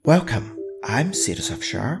Welcome, I'm Siroslav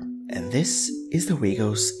Shar, and this is the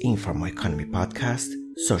WIGO's Informal Economy Podcast,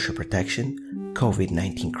 Social Protection,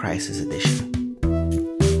 COVID-19 Crisis Edition.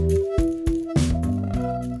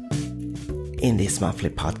 In this monthly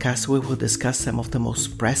podcast, we will discuss some of the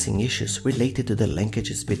most pressing issues related to the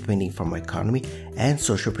linkages between the informal economy and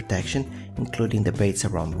social protection, including debates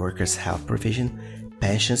around workers' health provision,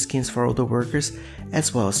 pension schemes for older workers,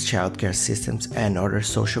 as well as childcare systems and other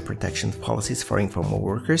social protection policies for informal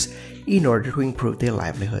workers in order to improve their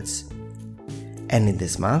livelihoods. And in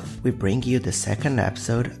this month, we bring you the second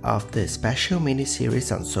episode of the special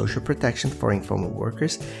mini-series on social protection for informal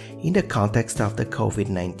workers in the context of the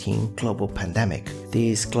COVID-19 global pandemic.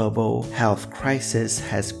 This global health crisis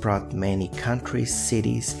has brought many countries,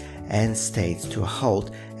 cities, and states to a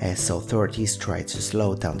halt as authorities try to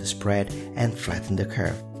slow down the spread and flatten the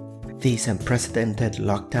curve. This unprecedented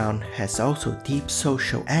lockdown has also deep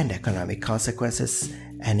social and economic consequences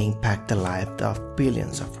and impact the lives of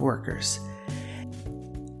billions of workers.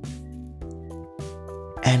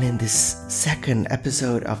 And in this second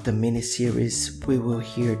episode of the mini-series, we will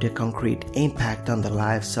hear the concrete impact on the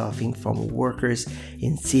lives of informal workers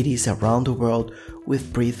in cities around the world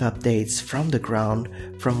with brief updates from the ground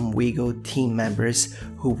from WIGO team members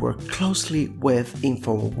who work closely with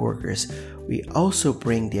informal workers. We also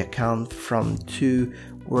bring the account from two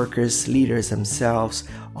workers' leaders themselves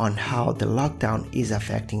on how the lockdown is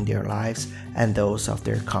affecting their lives and those of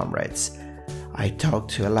their comrades. I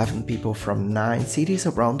talked to 11 people from 9 cities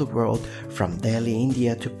around the world, from Delhi,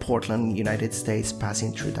 India to Portland, United States,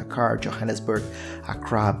 passing through Dakar, Johannesburg,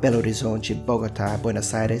 Accra, Belo Horizonte, Bogota,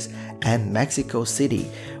 Buenos Aires, and Mexico City.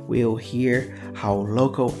 We'll hear how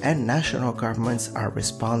local and national governments are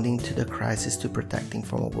responding to the crisis to protect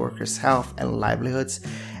informal workers' health and livelihoods.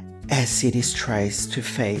 As cities try to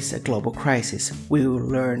face a global crisis, we will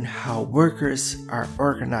learn how workers are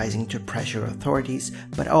organizing to pressure authorities,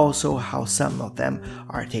 but also how some of them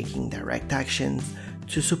are taking direct actions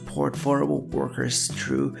to support vulnerable workers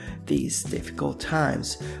through these difficult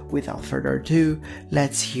times. Without further ado,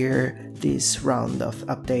 let's hear this round of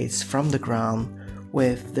updates from the ground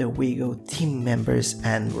with the WIGO team members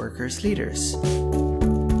and workers' leaders.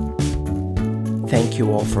 Thank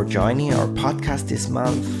you all for joining our podcast this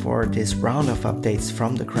month for this round of updates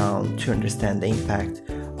from the ground to understand the impact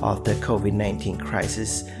of the COVID-19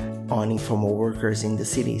 crisis on informal workers in the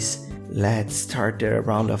cities. Let's start the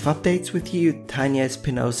round of updates with you, Tania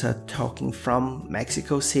Espinosa, talking from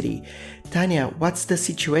Mexico City. Tania, what's the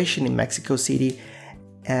situation in Mexico City?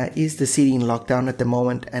 Is the city in lockdown at the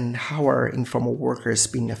moment, and how are informal workers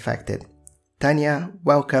being affected? Tania,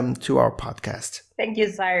 welcome to our podcast. Thank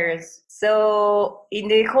you, Cyrus. So, in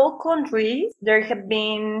the whole country, there have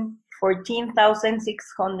been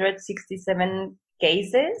 14,667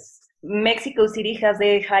 cases. Mexico City has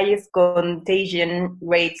the highest contagion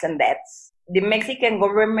rates and deaths. The Mexican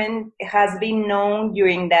government has been known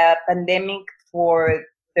during the pandemic for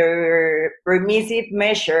their permissive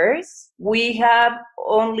measures. We have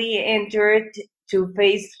only entered to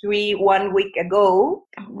phase 3 1 week ago.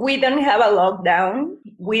 We don't have a lockdown.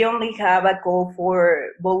 We only have a call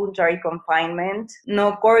for voluntary confinement,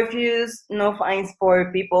 no curfews, no fines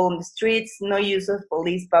for people on the streets, no use of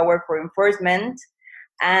police power for enforcement,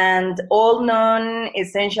 and all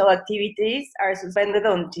non-essential activities are suspended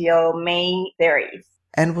until May 30th.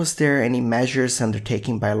 And was there any measures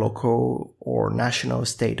undertaken by local or national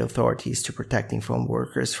state authorities to protect informal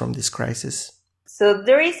workers from this crisis? So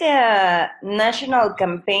there is a national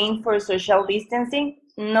campaign for social distancing,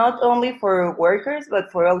 not only for workers,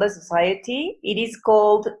 but for all the society. It is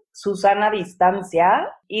called Susana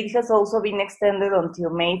Distancia. It has also been extended until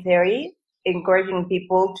May 30, encouraging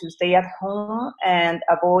people to stay at home and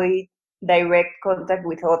avoid direct contact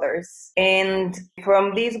with others. And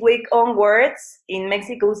from this week onwards, in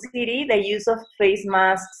Mexico City, the use of face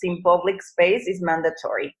masks in public space is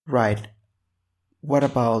mandatory. Right. What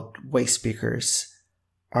about waste pickers?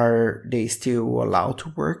 Are they still allowed to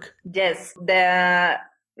work? Yes, the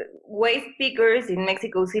waste pickers in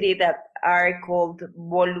Mexico City that are called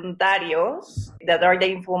voluntarios, that are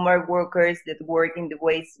the informal workers that work in the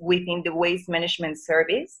waste within the waste management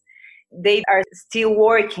service, they are still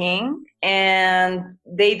working and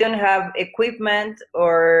they don't have equipment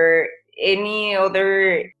or any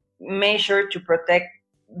other measure to protect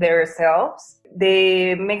themselves.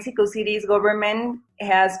 The Mexico City's government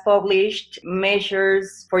has published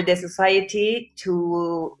measures for the society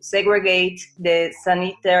to segregate the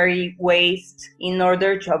sanitary waste in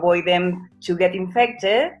order to avoid them to get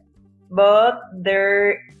infected, but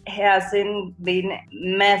there hasn't been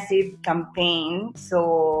massive campaign,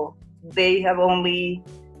 so they have only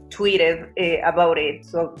tweeted about it,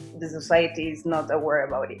 so the society is not aware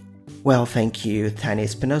about it. Well, thank you, Tania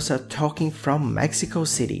Espinosa, talking from Mexico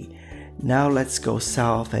City. Now let's go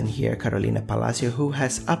south and hear Carolina Palacio, who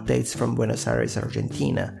has updates from Buenos Aires,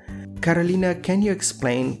 Argentina. Carolina, can you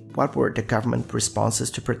explain what were the government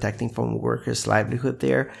responses to protecting farm workers' livelihood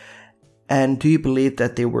there? And do you believe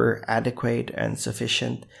that they were adequate and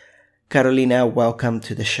sufficient? Carolina, welcome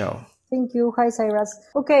to the show. Thank you. Hi, Cyrus.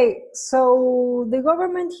 Okay, so the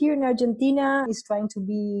government here in Argentina is trying to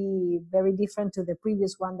be very different to the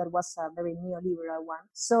previous one that was a very neoliberal one.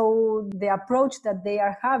 So the approach that they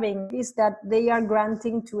are having is that they are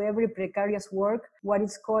granting to every precarious work what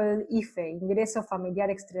is called IFE, Ingreso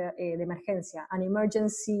Familiar Extra de Emergencia, an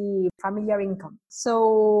emergency familiar income.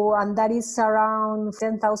 So, and that is around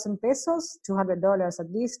 10,000 pesos, $200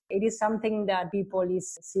 at least. It is something that people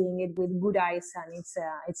is seeing it with good eyes, and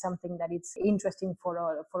it's something that it's interesting for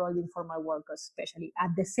all the informal workers, especially. At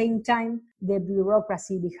the same time, the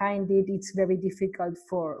bureaucracy behind it, it's very difficult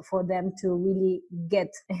for them to really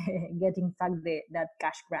get in fact that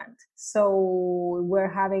cash grant. So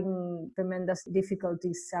we're having tremendous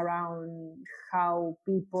difficulties around how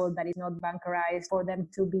people that is not bancarized, for them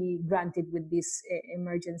to be granted with this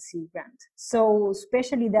emergency grant. So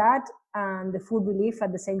especially that, and the food relief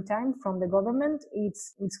at the same time from the government,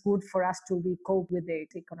 it's good for us to be cope with the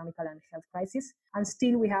economical and health crisis. And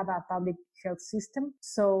still we have a public health system.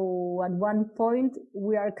 So at one point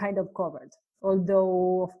we are kind of covered.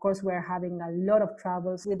 Although, of course, we're having a lot of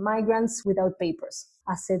troubles with migrants without papers.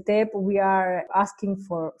 As CETEP, we are asking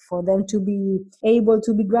for them to be able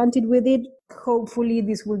to be granted with it. Hopefully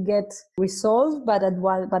this will get resolved, but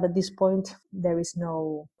at this point there is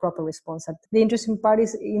no proper response. The interesting part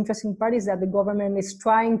is that the government is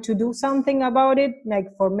trying to do something about it, like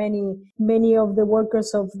for many of the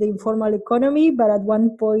workers of the informal economy, but at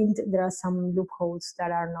one point there are some loopholes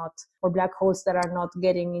that are not, or black holes that are not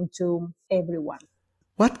getting into everyone.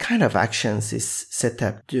 What kind of actions is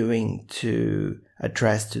CETEP doing to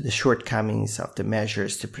address to the shortcomings of the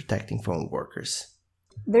measures to protecting farm workers?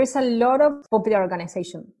 There is a lot of popular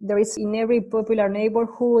organization. There is in every popular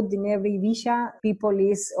neighborhood, in every villa, people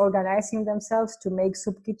is organizing themselves to make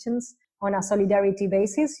soup kitchens on a solidarity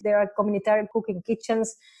basis. There are communitary cooking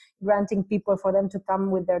kitchens, granting people for them to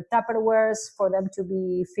come with their Tupperwares, for them to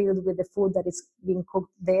be filled with the food that is being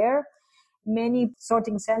cooked there. Many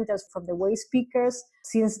sorting centers from the waste pickers,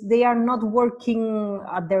 since they are not working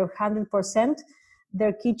at their 100%,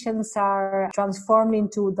 their kitchens are transformed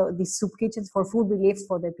into these soup kitchens for food relief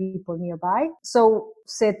for the people nearby. So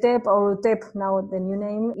CETEP or UTEP, now the new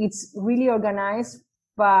name, it's really organized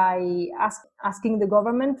by asking the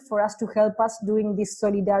government for us to help us doing this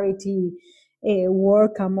solidarity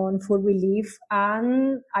work among food relief,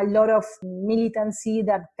 and a lot of militancy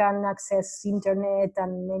that can access internet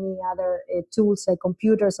and many other tools like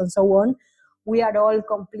computers and so on. We are all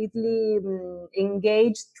completely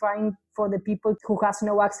engaged, trying for the people who has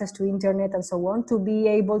no access to internet and so on to be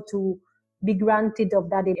able to be granted of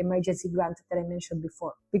that emergency grant that I mentioned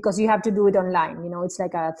before, because you have to do it online. It's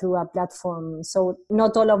like through a platform. So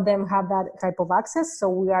not all of them have that type of access. So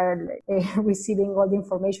we are receiving all the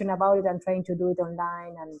information about it and trying to do it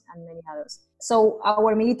online and many others. So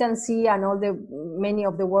our militancy and many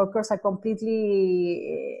of the workers are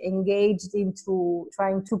completely engaged into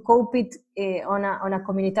trying to cope it on a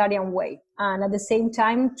communitarian way. And at the same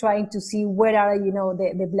time, trying to see where are,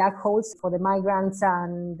 the black holes for the migrants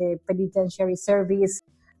and the penitentiary service.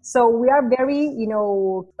 So we are very,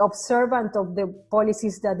 observant of the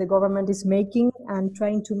policies that the government is making and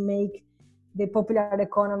trying to make the popular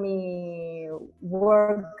economy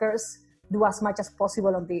workers do as much as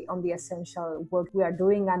possible on the essential work we are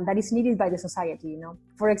doing, and that is needed by the society.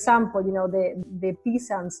 For example, the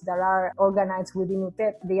peasants that are organized within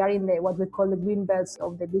UTEP, they are in what we call the green belts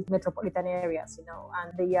of the big metropolitan areas,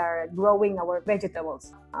 and they are growing our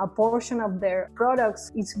vegetables. A portion of their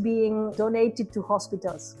products is being donated to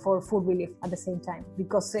hospitals for food relief at the same time,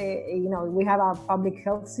 because we have a public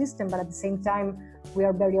health system, but at the same time we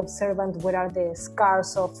are very observant where are the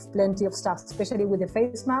scars of plenty of stuff, especially with the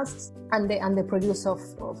face masks and the produce of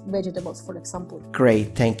vegetables, for example.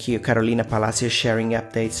 Great, thank you, Carolina Palacio, sharing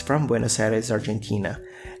updates from Buenos Aires, Argentina.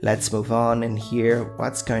 Let's move on and hear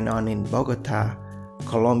what's going on in Bogota,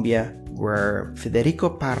 Colombia, where Federico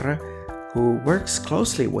Parra, who works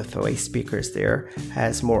closely with waste speakers there,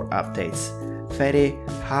 has more updates. Fede,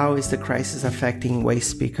 how is the crisis affecting waste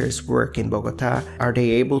speakers' work in Bogota? Are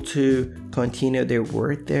they able to continue their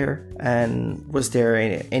work there? And was there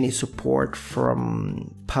any support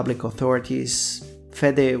from public authorities?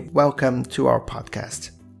 Fede, welcome to our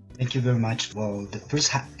podcast. Thank you very much. Well, the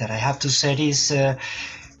first that I have to say is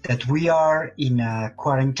that we are in a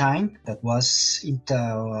quarantine that was into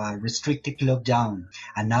a restricted lockdown,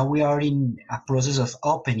 and now we are in a process of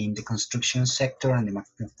opening the construction sector and the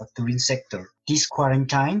manufacturing sector. This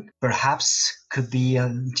quarantine perhaps could be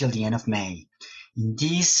until the end of May. In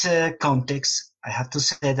this context, I have to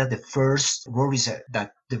say that the first worries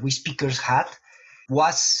that the we speakers had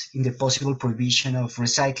was in the possible prohibition of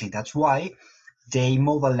recycling. That's why they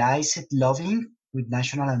mobilized lobbying with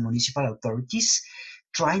national and municipal authorities,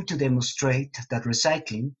 trying to demonstrate that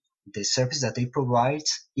recycling, the service that they provide,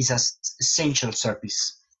 is an essential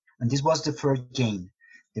service. And this was the first gain.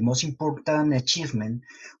 The most important achievement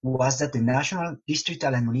was that the national, district,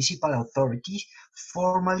 and municipal authority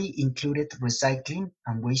formally included recycling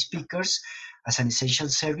and waste pickers as an essential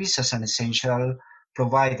service, as an essential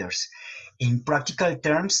providers. In practical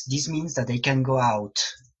terms, this means that they can go out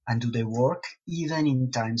and do their work even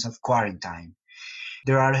in times of quarantine.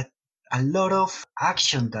 There are a lot of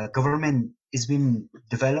action that government has been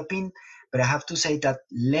developing, but I have to say that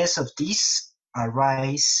less of this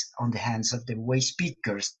arise on the hands of the waste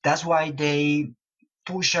pickers. That's why they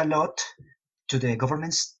push a lot to the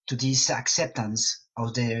governments to this acceptance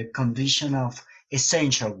of the condition of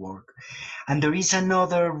essential work. And there is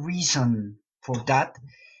another reason for that.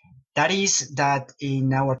 That is that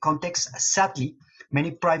in our context, sadly,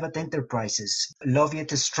 many private enterprises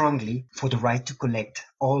lobbied strongly for the right to collect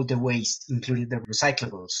all the waste, including the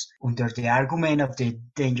recyclables, under the argument of the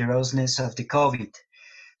dangerousness of the COVID.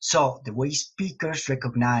 So the waste pickers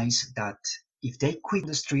recognize that if they quit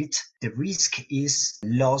the street, the risk is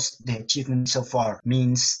lost. The achievement so far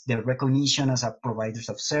means the recognition as a providers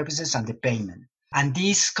of services and the payment. And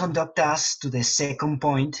this conducts us to the second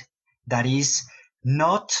point, that is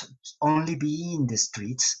not only be in the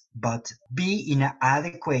streets, but be in an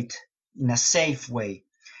adequate, in a safe way,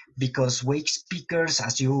 because waste pickers,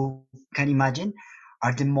 as you can imagine,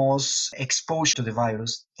 are the most exposed to the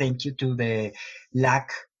virus, thanks to the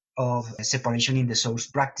lack of separation in the source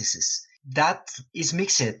practices. That is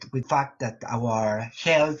mixed with the fact that our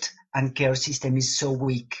health and care system is so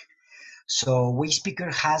weak. So waste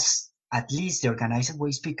picker has, at least the organized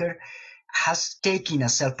waste picker, has taken a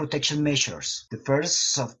self-protection measures. The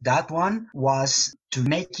first of that one was to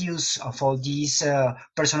make use of all these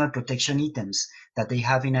personal protection items that they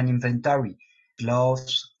have in an inventory: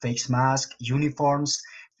 gloves, face mask, uniforms,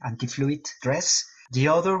 anti-fluid dress. The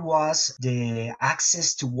other was the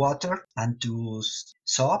access to water and to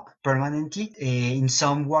soap permanently. In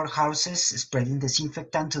some warehouses, spreading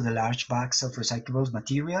disinfectant to the large bags of recyclable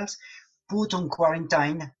materials. Put on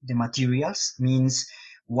quarantine the materials means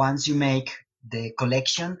once you make the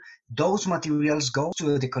collection, those materials go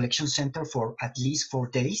to the collection center for at least 4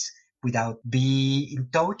 days without being in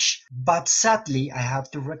touch. But sadly, I have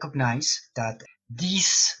to recognize that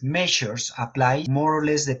these measures apply more or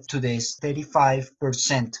less to the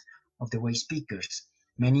 35% of the waste pickers.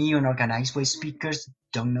 Many unorganized waste pickers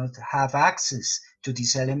do not have access to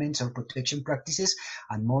these elements or protection practices,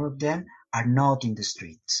 and more of them are not in the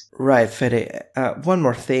streets. Right, Fede. One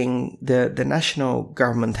more thing. The national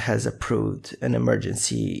government has approved an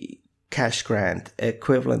emergency cash grant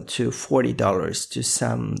equivalent to $40 to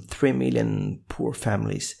some 3 million poor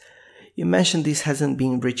families. You mentioned this hasn't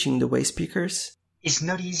been reaching the waste pickers? It's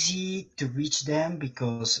not easy to reach them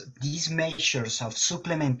because these measures of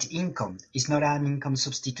supplement income is not an income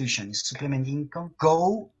substitution. It's supplement income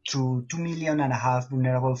go to 2.5 million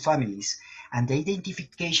vulnerable families. And the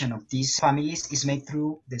identification of these families is made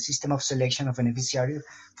through the system of selection of beneficiaries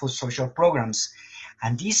for social programs.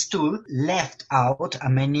 And this tool left out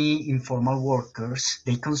many informal workers.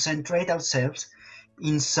 They concentrate themselves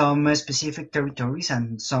in some specific territories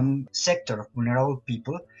and some sector of vulnerable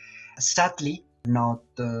people. Sadly, not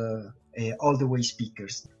all the waste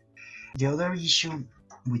pickers. The other issue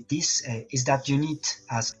with this is that you need,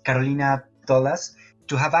 as Carolina told us,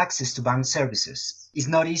 to have access to bank services. It's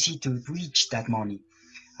not easy to reach that money.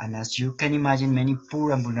 And as you can imagine, many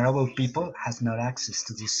poor and vulnerable people has not access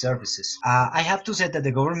to these services. I have to say that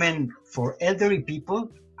the government for elderly people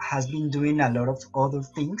has been doing a lot of other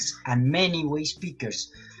things, and many waste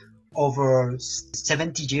pickers over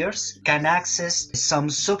 70 years can access some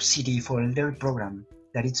subsidy for elderly program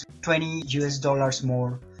that it's $20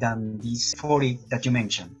 more than these 40 that you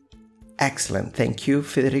mentioned. Excellent. Thank you,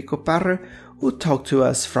 Federico Parra, who talked to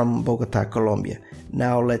us from Bogota, Colombia.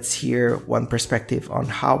 Now let's hear one perspective on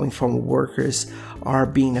how informal workers are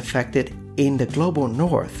being affected in the global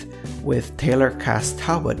north with Taylor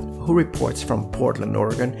Cass-Talbot, who reports from Portland,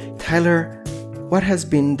 Oregon. Tyler, what has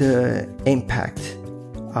been the impact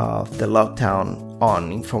of the lockdown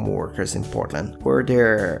on informal workers in Portland? Were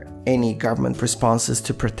there any government responses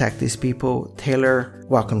to protect these people? Taylor,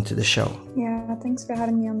 welcome to the show. Yeah, thanks for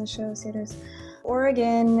having me on the show, Cyrus.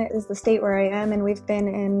 Oregon is the state where I am, and we've been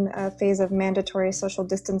in a phase of mandatory social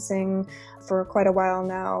distancing for quite a while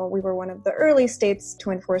now. We were one of the early states to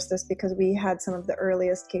enforce this because we had some of the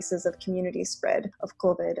earliest cases of community spread of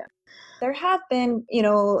COVID. There has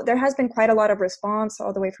been quite a lot of response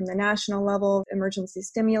all the way from the national level, emergency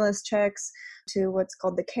stimulus checks, to what's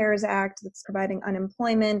called the CARES Act that's providing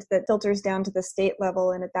unemployment that filters down to the state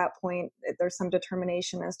level. And at that point, there's some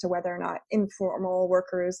determination as to whether or not informal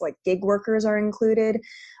workers like gig workers are included.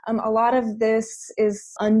 A lot of this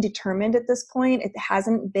is undetermined at this point. It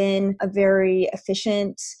hasn't been a very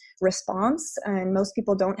efficient response, and most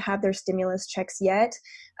people don't have their stimulus checks yet.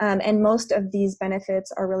 And most of these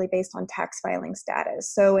benefits are really based on tax filing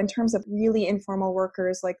status. So in terms of really informal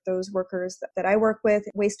workers, like those workers that I work with,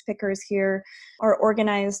 waste pickers here, are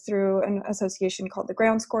organized through an association called the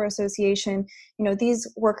Ground Score Association.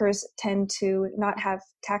 These workers tend to not have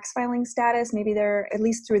tax filing status. Maybe they're, at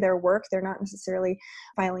least through their work, they're not necessarily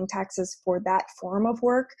filing taxes for that form of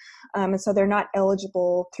work. And so they're not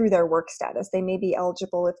eligible through their work status. They may be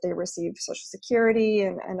eligible if they receive Social Security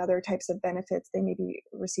and other types of benefits. They may be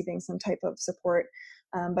receiving some type of support,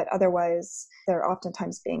 but otherwise they're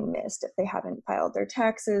oftentimes being missed if they haven't filed their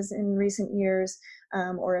taxes in recent years,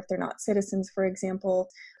 or if they're not citizens, for example.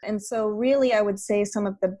 And so really, I would say some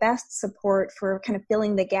of the best support for kind of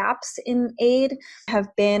filling the gaps in aid have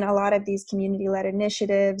been a lot of these community-led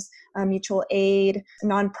initiatives, mutual aid,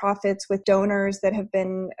 nonprofits with donors that have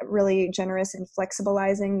been really generous in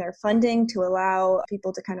flexibilizing their funding to allow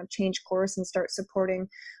people to kind of change course and start supporting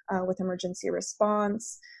with emergency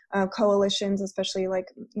response. Coalitions, especially like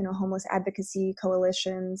homeless advocacy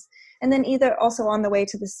coalitions, and then either also on the way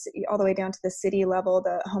to all the way down to the city level,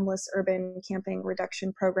 the homeless urban camping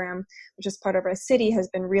reduction program, which is part of our city, has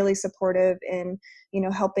been really supportive in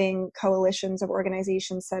helping coalitions of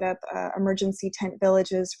organizations set up emergency tent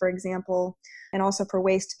villages, for example, and also for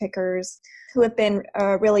waste pickers who have been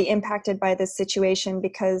really impacted by this situation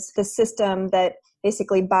because the system that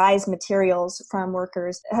basically buys materials from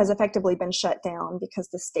workers has effectively been shut down because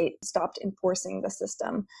the state stopped enforcing the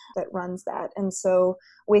system that runs that. And so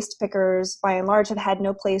waste pickers, by and large, have had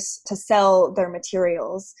no place to sell their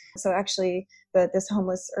materials. So actually, this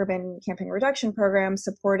homeless urban camping reduction program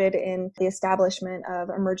supported in the establishment of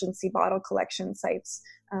emergency bottle collection sites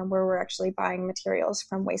where we're actually buying materials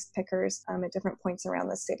from waste pickers at different points around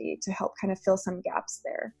the city to help kind of fill some gaps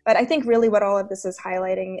there. But I think really what all of this is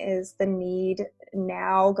highlighting is the need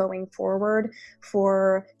now going forward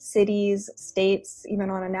for cities, states, even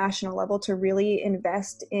on a national level, to really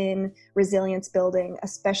invest in resilience building,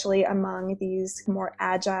 especially among these more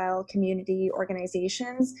agile community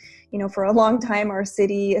organizations. For a long time, our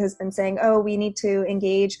city has been saying, we need to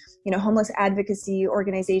engage, homeless advocacy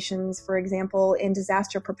organizations, for example, in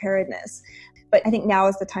disaster preparedness. But I think now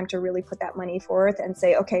is the time to really put that money forth and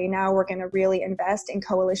say, okay, now we're going to really invest in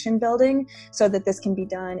coalition building so that this can be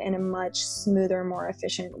done in a much smoother, more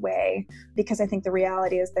efficient way. Because I think the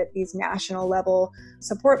reality is that these national level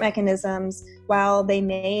support mechanisms, while they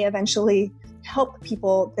may eventually help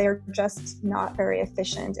people, they're just not very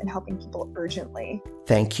efficient in helping people urgently.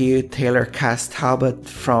 Thank you, Taylor Cass-Talbot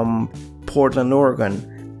from Portland, Oregon.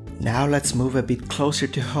 Now let's move a bit closer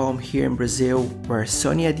to home here in Brazil, where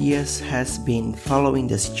Sonia Diaz has been following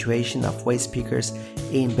the situation of waste pickers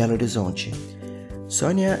in Belo Horizonte.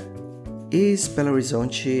 Sonia, is Belo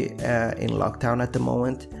Horizonte in lockdown at the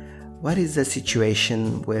moment? What is the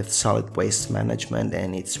situation with solid waste management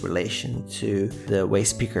and its relation to the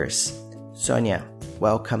waste pickers? Sonia,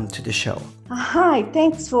 welcome to the show. Hi,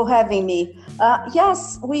 thanks for having me.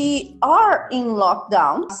 Yes, we are in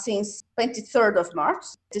lockdown since 23rd of March.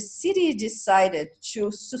 The city decided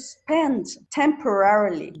to suspend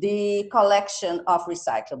temporarily the collection of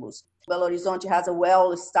recyclables. Belo Horizonte has a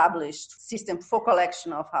well-established system for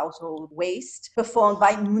collection of household waste performed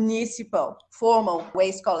by municipal formal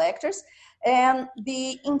waste collectors. And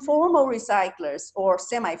the informal recyclers, or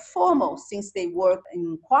semi-formal, since they work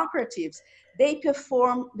in cooperatives, they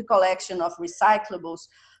perform the collection of recyclables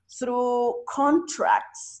through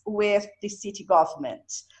contracts with the city government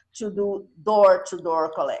to do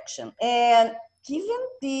door-to-door collection. And given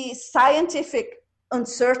the scientific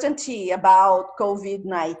uncertainty about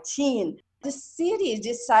COVID-19, the city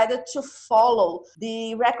decided to follow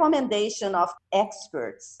the recommendation of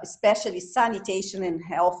experts, especially sanitation and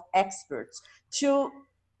health experts, to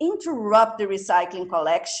interrupt the recycling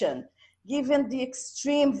collection, given the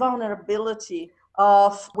extreme vulnerability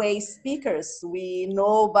of waste pickers. We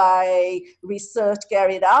know by research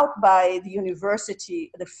carried out by the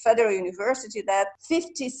university, the Federal University, that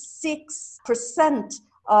 56%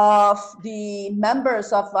 of the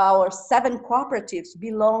members of our 7 cooperatives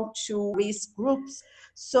belong to risk groups.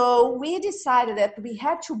 So we decided that we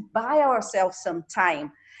had to buy ourselves some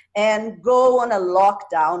time and go on a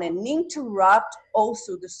lockdown and interrupt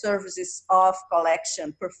also the services of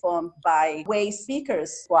collection performed by waste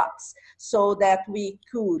pickers squads, so that we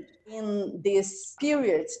could, in these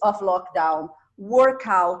periods of lockdown, work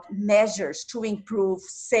out measures to improve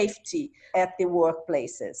safety at the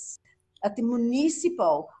workplaces. At the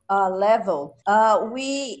municipal level,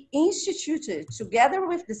 we instituted, together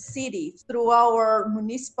with the city, through our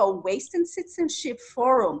Municipal Waste and Citizenship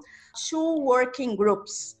Forum, 2 working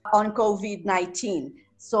groups on COVID-19.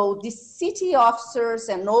 So the city officers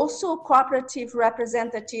and also cooperative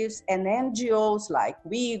representatives and NGOs like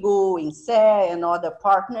WIGO, INSEE, and other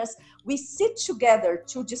partners, we sit together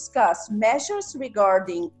to discuss measures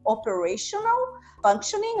regarding operational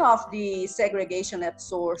functioning of the segregation at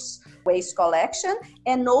source waste collection,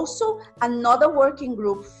 and also another working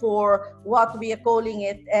group for what we are calling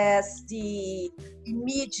it as the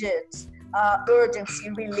immediate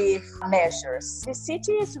urgency relief measures. The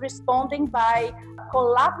city is responding by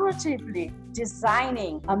collaboratively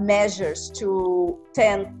designing measures to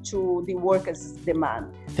tend to the workers'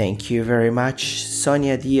 demand. Thank you very much,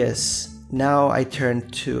 Sonia Diaz. Now I turn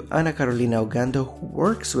to Ana Carolina Ogando, who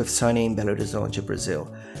works with Sonia in Belo Horizonte, Brazil.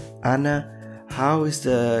 Ana, how is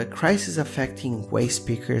the crisis affecting waste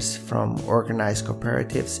pickers from organized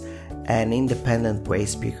cooperatives and independent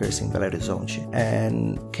waste pickers in Belo Horizonte?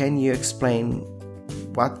 And can you explain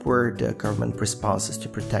what were the government responses to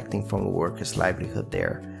protecting informal workers' livelihood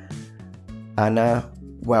there? Ana,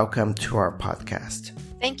 welcome to our podcast.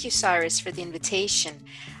 Thank you, Cyrus, for the invitation.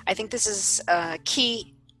 I think this is a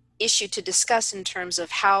key issue to discuss in terms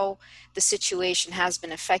of how the situation has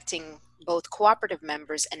been affecting both cooperative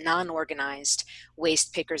members and non-organized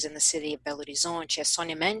waste pickers in the city of Belo Horizonte. As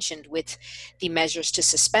Sonia mentioned, with the measures to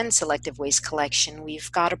suspend selective waste collection,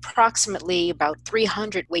 we've got approximately about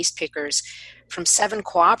 300 waste pickers from 7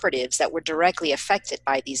 cooperatives that were directly affected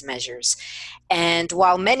by these measures. And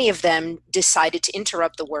while many of them decided to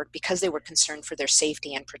interrupt the work because they were concerned for their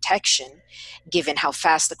safety and protection, given how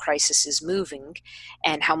fast the crisis is moving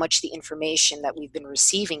and how much the information that we've been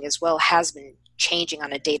receiving as well has been changing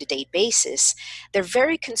on a day-to-day basis, they're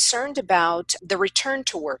very concerned about the return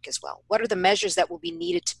to work as well. What are the measures that will be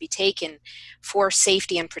needed to be taken for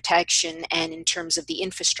safety and protection and in terms of the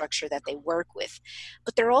infrastructure that they work with?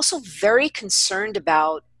 But they're also very concerned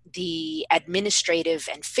about the administrative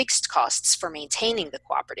and fixed costs for maintaining the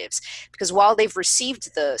cooperatives, because while they've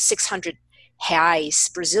received the 600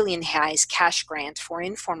 reais, Brazilian reais cash grant for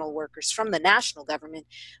informal workers from the national government,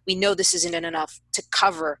 we know this isn't enough to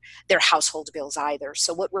cover their household bills either.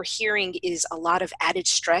 So what we're hearing is a lot of added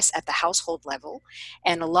stress at the household level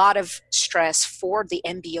and a lot of stress for the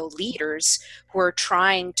MBO leaders who are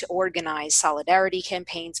trying to organize solidarity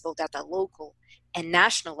campaigns both at the local and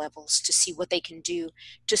national levels to see what they can do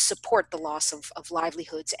to support the loss of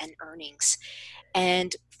livelihoods and earnings.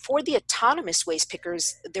 And for the autonomous waste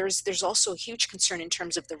pickers, there's also a huge concern in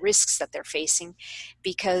terms of the risks that they're facing,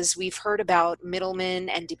 because we've heard about middlemen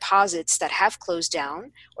and deposits that have closed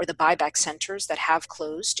down, or the buyback centers that have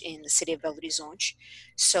closed in the city of Belo Horizonte.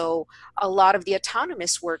 So a lot of the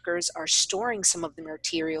autonomous workers are storing some of the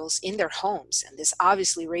materials in their homes, and this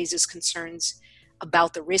obviously raises concerns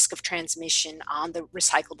about the risk of transmission on the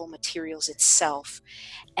recyclable materials itself.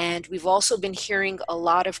 And we've also been hearing a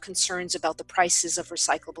lot of concerns about the prices of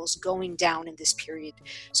recyclables going down in this period.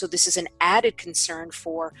 So this is an added concern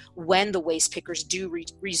for when the waste pickers do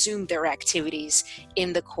resume their activities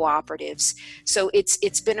in the cooperatives. So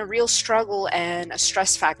it's been a real struggle and a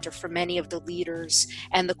stress factor for many of the leaders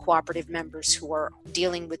and the cooperative members who are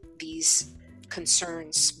dealing with these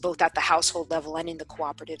concerns, both at the household level and in the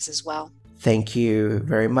cooperatives as well. Thank you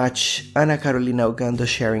very much, Ana Carolina Ogando,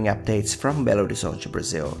 sharing updates from Belo Horizonte,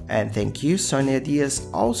 Brazil. And thank you, Sonia Diaz,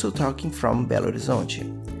 also talking from Belo Horizonte.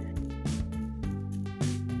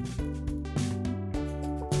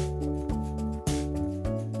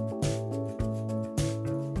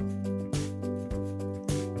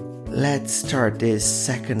 Let's start this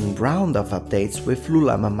second round of updates with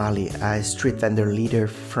Lula Mamali, a street vendor leader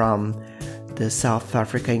from the South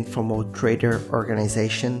Africa Informal Trader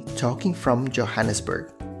Organization, talking from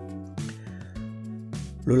Johannesburg.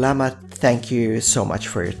 Lulama, thank you so much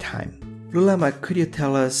for your time. Lulama, could you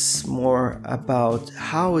tell us more about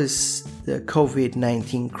how is the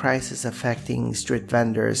COVID-19 crisis affecting street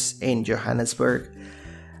vendors in Johannesburg?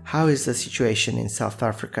 How is the situation in South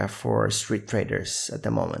Africa for street traders at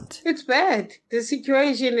the moment? It's bad. The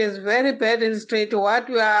situation is very bad in street. What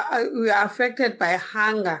we are affected by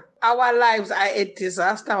hunger. Our lives are a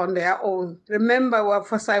disaster on their own. Remember, we're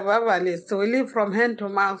for survivalists. We live from hand to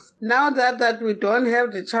mouth. Now that we don't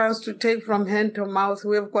have the chance to take from hand to mouth,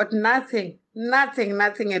 we've got nothing.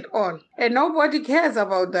 Nothing at all. And nobody cares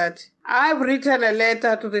about that. I've written a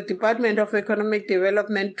letter to the Department of Economic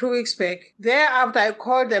Development 2 weeks back. Thereafter, I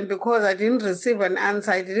called them because I didn't receive an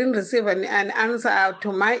answer. I didn't receive an answer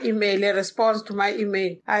to my email, a response to my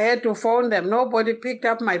email. I had to phone them. Nobody picked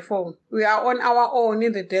up my phone. We are on our own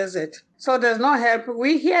in the desert. So there's no help.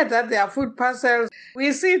 We hear that there are food parcels.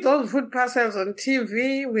 We see those food parcels on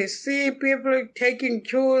TV. We see people taking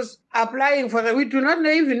queues, applying for them. We do not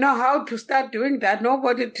even know how to start doing that.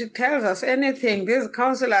 Nobody tells us anything. These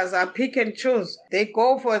councillors are pick and choose. They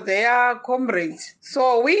go for their comrades.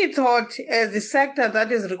 So we thought, as the sector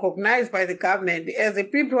that is recognized by the government, as the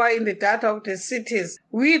people who are in the data of the cities,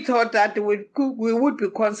 we thought that we would be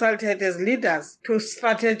consulted as leaders to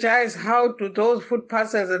strategize how do those food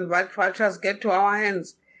parcels and vouchers get to our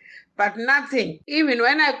hands. But nothing. Even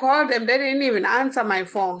when I called them, they didn't even answer my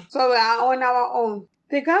phone. So we are on our own.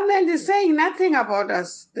 The government is saying nothing about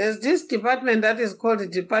us. There's this department that is called the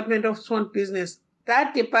Department of Small Business.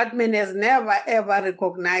 That department has never ever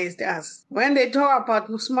recognized us. When they talk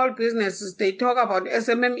about small businesses, they talk about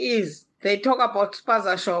SMMEs. They talk about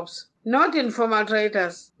spaza shops. Not informal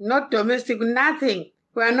traders, not domestic, nothing.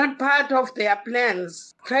 We are not part of their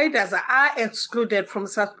plans. Traders are excluded from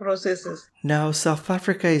such processes. Now, South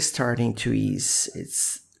Africa is starting to ease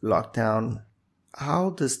its lockdown. How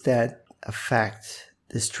does that affect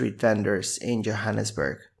the street vendors in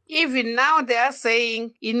Johannesburg? Even now they are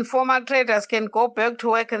saying informal traders can go back to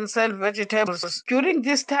work and sell vegetables. During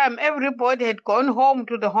this time, everybody had gone home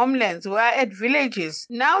to the homelands. We are at villages.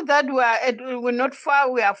 Now that we're not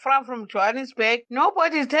far, we are far from Johannesburg.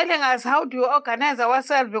 Nobody is telling us how to organize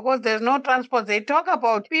ourselves because there's no transport. They talk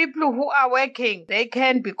about people who are working. They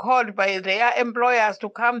can be called by their employers to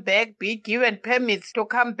come back, be given permits to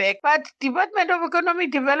come back. But Department of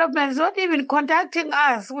Economic Development is not even contacting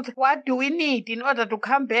us with what do we need in order to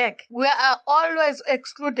come back. We are always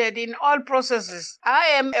excluded in all processes. I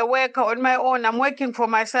am a worker on my own. I'm working for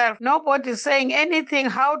myself. Nobody is saying anything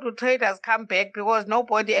how do traders come back because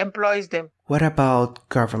nobody employs them. What about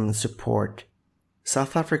government support?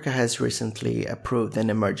 South Africa has recently approved an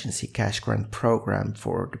emergency cash grant program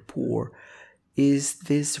for the poor. Is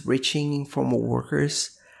this reaching informal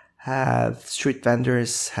workers? Have street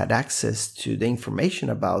vendors had access to the information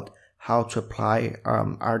about how to apply?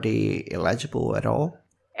 Are they eligible at all?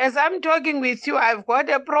 As I'm talking with you, I've got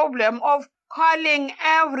a problem of calling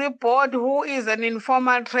everybody who is an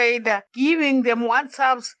informal trader, giving them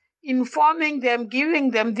WhatsApps, informing them, giving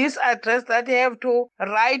them this address that they have to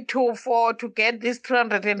write to get this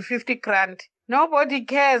 350 grant. Nobody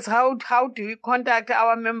cares how do we contact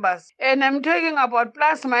our members. And I'm talking about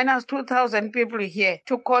plus minus 2,000 people here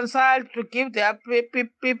to consult, to give their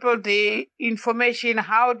people the information.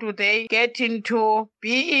 How do they get into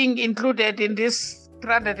being included in this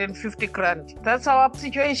 350 grant. That's our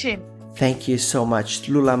situation. Thank you so much,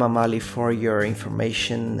 Lula Mamali, for your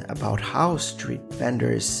information about how street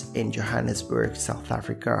vendors in Johannesburg, South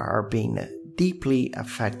Africa are being deeply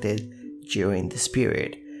affected during this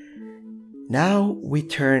period. Now we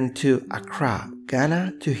turn to Accra,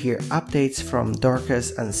 Ghana, to hear updates from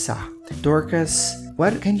Dorcas and Sa. Dorcas,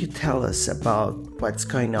 what can you tell us about what's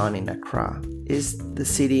going on in Accra? Is the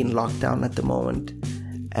city in lockdown at the moment?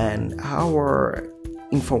 And how are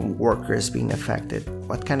informal workers being affected?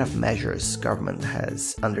 What kind of measures government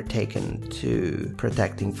has undertaken to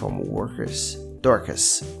protect informal workers?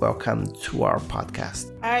 Dorcas, welcome to our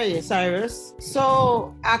podcast. Hi, Cyrus.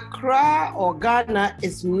 So Accra or Ghana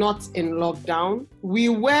is not in lockdown. We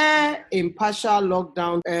were in partial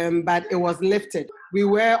lockdown, but it was lifted. We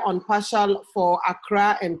were on partial for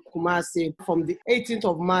Accra and Kumasi from the 18th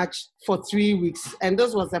of March for 3 weeks, and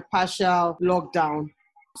this was a partial lockdown.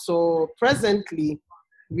 So presently,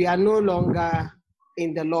 we are no longer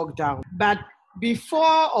in the lockdown. But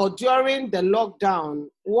before or during the lockdown,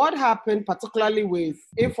 what happened particularly with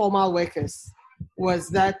informal workers was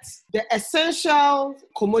that the essential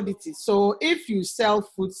commodities, so if you sell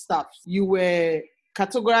foodstuffs, you were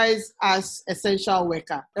categorized as essential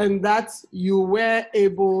worker and that you were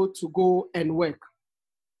able to go and work.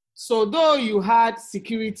 So though you had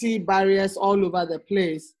security barriers all over the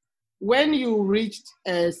place, when you reached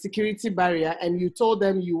a security barrier and you told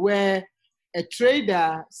them you were a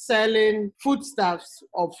trader selling foodstuffs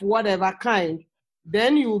of whatever kind,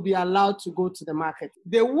 then you will be allowed to go to the market.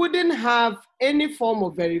 They wouldn't have any form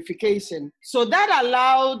of verification. So that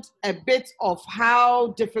allowed a bit of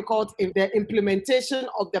how difficult the implementation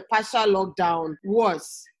of the partial lockdown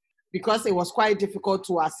was, because it was quite difficult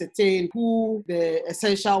to ascertain who the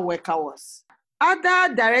essential worker was.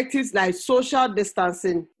 Other directives like social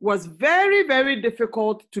distancing was very, very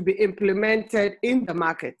difficult to be implemented in the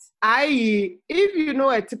market. I.e., if you know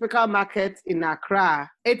a typical market in Accra,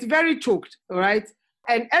 it's very choked, all right?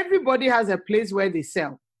 And everybody has a place where they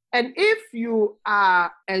sell. And if you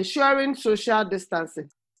are ensuring social distancing,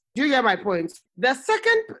 do you get my point? The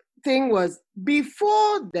second thing was,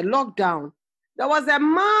 before the lockdown, there was a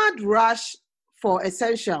mad rush for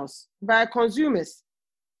essentials by consumers.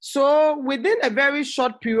 So within a very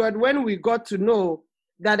short period, when we got to know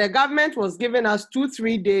that the government was giving us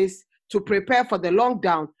 2-3 days to prepare for the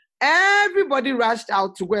lockdown, everybody rushed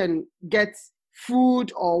out to go and get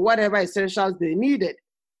food or whatever essentials they needed.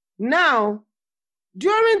 Now,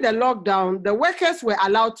 during the lockdown, the workers were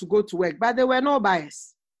allowed to go to work, but there were no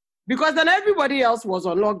buyers, because then everybody else was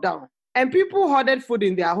on lockdown and people hoarded food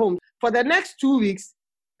in their homes. For the next 2 weeks,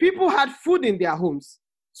 people had food in their homes.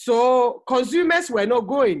 So consumers were not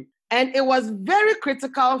going. And it was very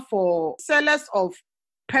critical for sellers of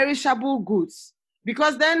perishable goods,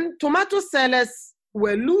 because then tomato sellers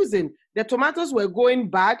were losing. The tomatoes were going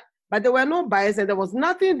bad, but there were no buyers and there was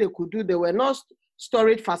nothing they could do. There were no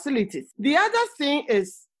storage facilities. The other thing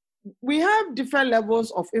is, we have different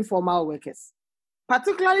levels of informal workers,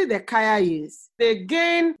 particularly the kayayis. They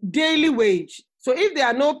gain daily wage. So if there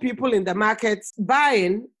are no people in the market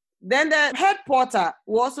buying, then the head porter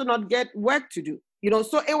will also not get work to do.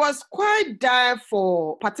 So it was quite dire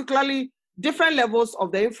for particularly different levels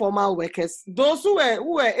of the informal workers. Those who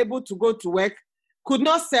were able to go to work could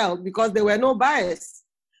not sell because there were no buyers.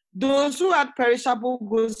 Those who had perishable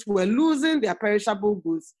goods were losing their perishable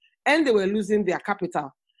goods and they were losing their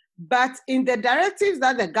capital. But in the directives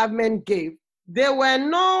that the government gave, there were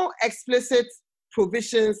no explicit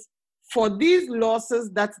provisions for these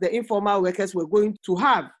losses that the informal workers were going to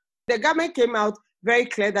have. The government came out very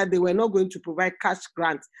clear that they were not going to provide cash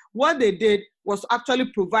grants. What they did was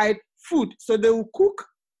actually provide food. So they will cook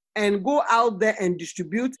and go out there and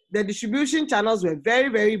distribute. The distribution channels were very,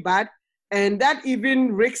 very bad. And that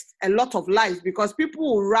even risked a lot of lives because people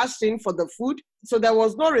will rush in for the food. So there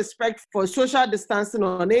was no respect for social distancing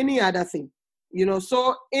or any other thing.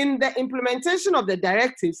 So in the implementation of the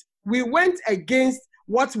directives, we went against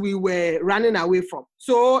what we were running away from.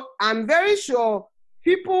 So I'm very sure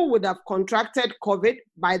people would have contracted COVID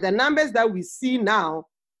by the numbers that we see now,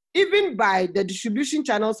 even by the distribution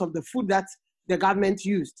channels of the food that the government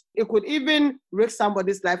used. It could even risk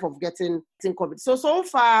somebody's life of getting COVID. So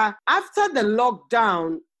far, after the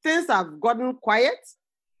lockdown, things have gotten quiet.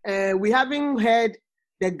 We haven't heard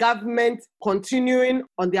the government continuing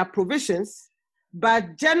on their provisions.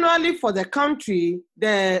 But generally for the country,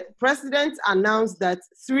 the president announced that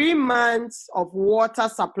 3 months of water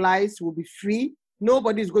supplies will be free.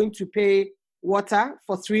 Nobody is going to pay water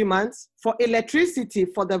for 3 months. For electricity,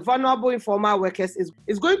 for the vulnerable informal workers,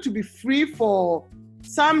 is going to be free for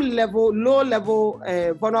some level, low-level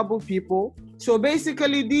vulnerable people. So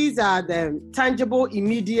basically, these are the tangible,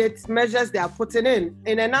 immediate measures they are putting in.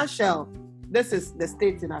 In a nutshell, this is the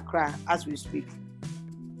state in Accra as we speak.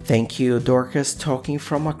 Thank you, Dorcas, talking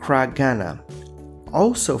from Accra, Ghana.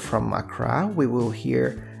 Also from Accra, we will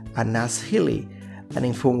hear Anas Hilly, an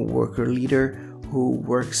informal worker leader who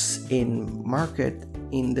works in market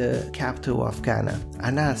in the capital of Ghana.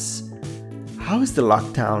 Anas, how is the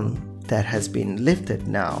lockdown that has been lifted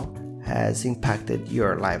now has impacted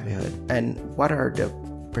your livelihood, and what are the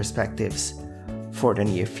perspectives for the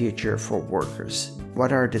near future for workers?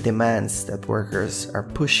 What are the demands that workers are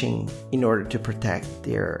pushing in order to protect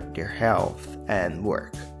their health and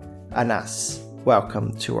work? Anas,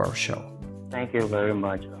 welcome to our show. Thank you very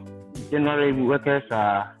much. Generally, workers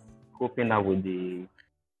are coping up with the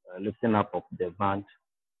lifting up of the ban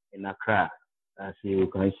in Accra. As you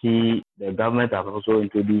can see, the government has also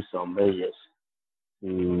introduced some measures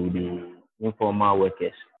to the informal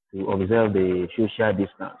workers to observe the social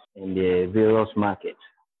distance in the various markets.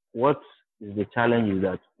 What is the challenge is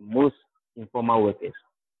that most informal workers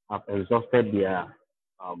have exhausted their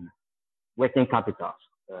working capitals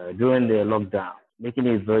during the lockdown, making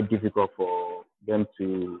it very difficult for them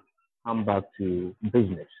to come back to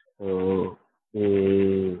business. So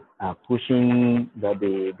they are pushing that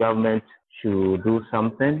the government should do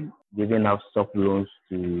something, giving out soft loans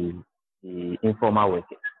to the informal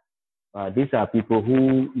workers. These are people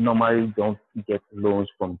who normally don't get loans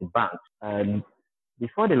from the banks. And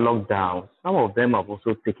before the lockdown, some of them have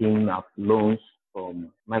also taken up loans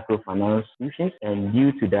from microfinance institutions, and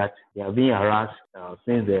due to that, they are being harassed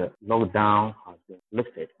since the lockdown has been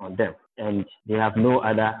lifted on them, and they have no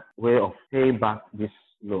other way of paying back these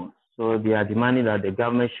loans. So they are demanding that the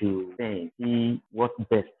government should see what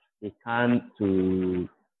best they can to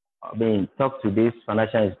talk to these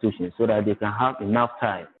financial institutions so that they can have enough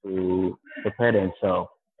time to prepare themselves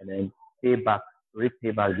and then repay back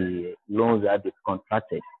the loans that they've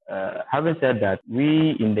contracted. Having said that,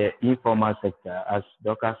 we in the informal sector, as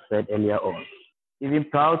Dorcas said earlier on, even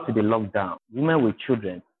prior to the lockdown, women with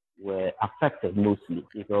children were affected mostly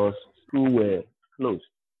because schools were closed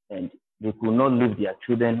and they could not leave their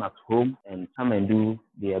children at home and come and do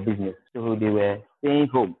their business. So they were staying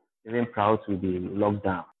home even prior to the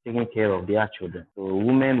lockdown, taking care of their children. So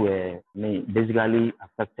women were basically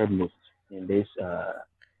affected most in this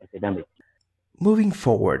epidemic. Moving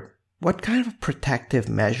forward, what kind of protective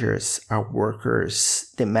measures are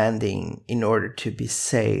workers demanding in order to be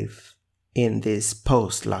safe in this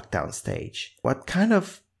post-lockdown stage? What kind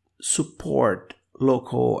of support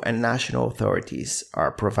local and national authorities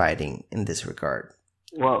are providing in this regard?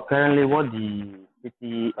 Well, currently what the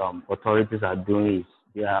city authorities are doing is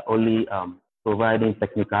they are only providing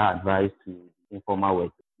technical advice to informal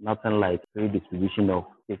workers. Nothing like free distribution of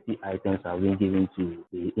safety items are being given to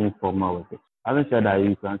the informal workers. Having said that,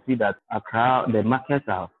 you can see that Accra, the markets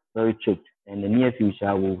are very choked. In the near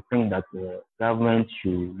future, we think that the government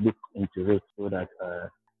should look into it so that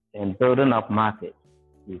in building up markets,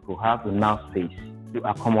 we could have enough space to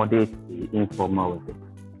accommodate the informal workers.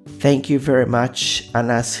 Thank you very much,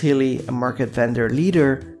 Anas Hilly, a market vendor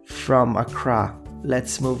leader from Accra.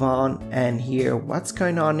 Let's move on and hear what's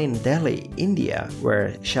going on in Delhi, India,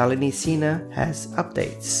 where Shalini Sina has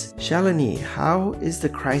updates. Shalini, how is the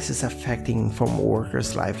crisis affecting informal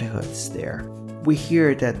workers' livelihoods there? We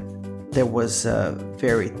hear that there was a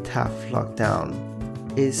very tough lockdown.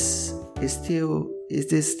 Is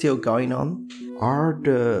this still going on? Are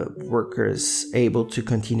the workers able to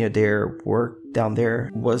continue their work down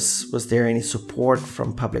there? Was there any support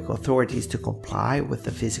from public authorities to comply with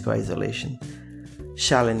the physical isolation?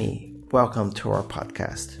 Shalini, welcome to our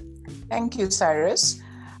podcast. Thank you, Cyrus.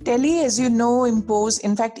 Delhi, as you know,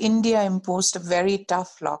 India imposed a very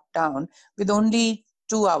tough lockdown with only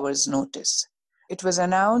 2 hours notice. It was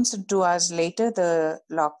announced and 2 hours later, the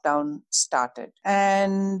lockdown started.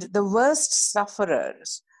 And the worst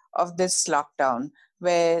sufferers of this lockdown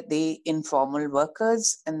were the informal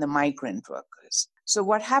workers and the migrant workers. So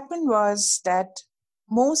what happened was that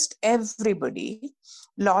most everybody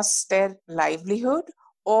lost their livelihood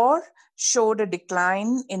or showed a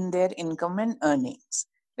decline in their income and earnings.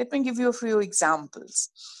 Let me give you a few examples.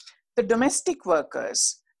 The domestic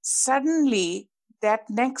workers suddenly that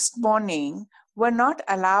next morning were not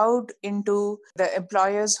allowed into the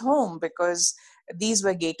employer's home because these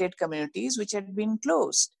were gated communities which had been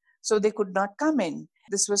closed. So they could not come in.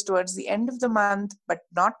 This was towards the end of the month, but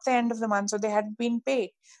not the end of the month, so they hadn't been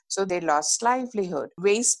paid. So they lost livelihood.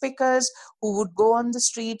 Waste pickers who would go on the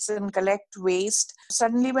streets and collect waste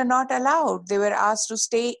suddenly were not allowed. They were asked to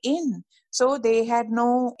stay in. So they had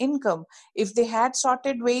no income. If they had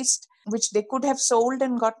sorted waste, which they could have sold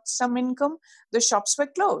and got some income, the shops were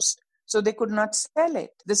closed. So they could not sell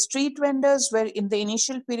it. The street vendors were in the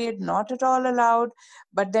initial period not at all allowed,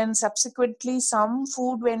 but then subsequently some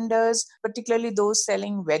food vendors, particularly those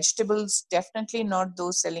selling vegetables, definitely not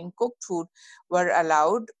those selling cooked food, were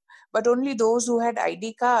allowed, but only those who had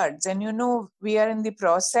ID cards. And we are in the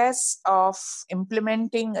process of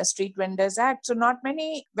implementing a Street Vendors Act. So not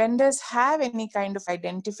many vendors have any kind of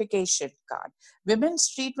identification card. Women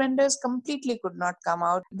street vendors completely could not come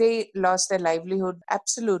out. They lost their livelihood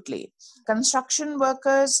absolutely. Construction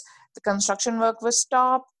workers, the construction work was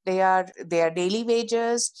stopped. They are daily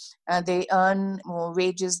wages. They earn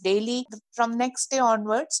wages daily. From next day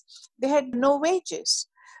onwards, they had no wages.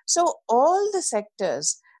 So all the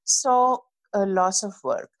sectors saw a loss of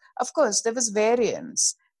work. Of course, there was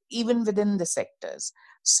variance even within the sectors.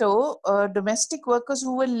 So domestic workers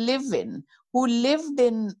who lived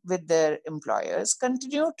in with their employers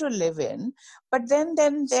continued to live in, but then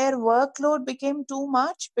their workload became too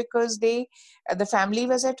much because the family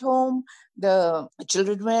was at home, the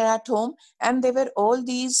children were at home, and there were all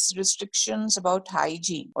these restrictions about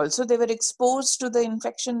hygiene. Also, they were exposed to the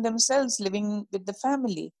infection themselves living with the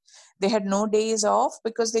family. They had no days off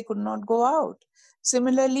because they could not go out.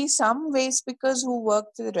 Similarly, some waste pickers who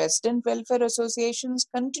worked with resident welfare associations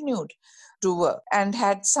continued to work and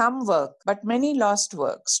had some work, but many lost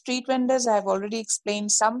work. Street vendors, I have already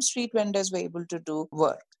explained, some street vendors were able to do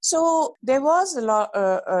work. So there was a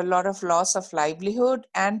lot of loss of livelihood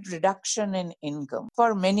and reduction in income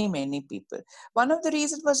for many, many people. One of the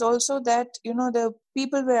reasons was also that, the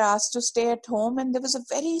people were asked to stay at home, and there was a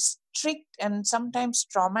very strict and sometimes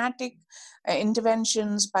traumatic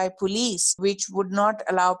interventions by police, which would not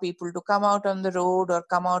allow people to come out on the road or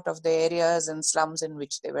come out of the areas and slums in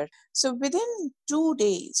which they were. So within 2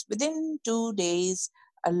 days,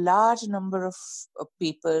 a large number of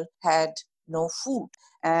people had no food.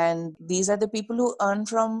 And these are the people who earn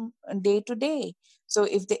from day to day. So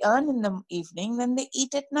if they earn in the evening, then they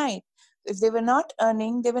eat at night. If they were not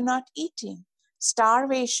earning, they were not eating.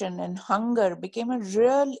 Starvation and hunger became a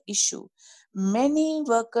real issue. Many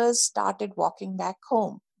workers started walking back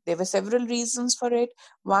home. There were several reasons for it.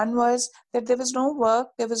 One was that there was no work,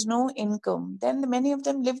 there was no income. Then many of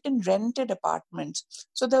them lived in rented apartments.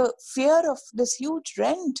 So the fear of this huge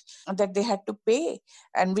rent that they had to pay,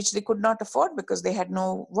 and which they could not afford because they had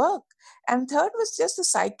no work. And third was just the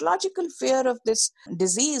psychological fear of this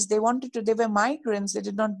disease. They were migrants, they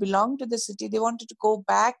did not belong to the city. They wanted to go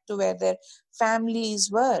back to where their families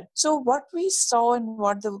were. So what we saw and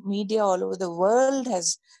what the media all over the world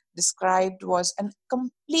has described was a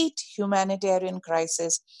complete humanitarian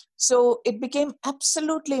crisis. So it became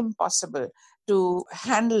absolutely impossible to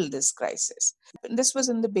handle this crisis. This was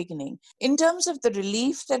in the beginning. In terms of the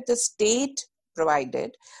relief that the state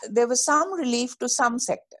provided, there was some relief to some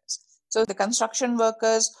sectors. So the construction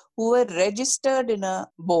workers who were registered in a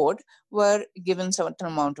board were given a certain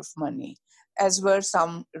amount of money, as were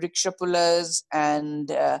some rickshaw pullers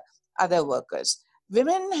and other workers.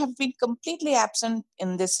 Women have been completely absent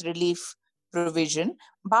in this relief provision,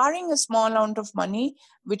 barring a small amount of money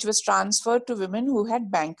which was transferred to women who had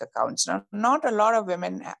bank accounts. Now, not a lot of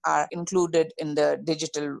women are included in the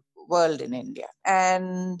digital world in India.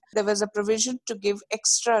 And there was a provision to give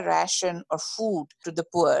extra ration or food to the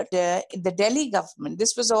poor. The Delhi government,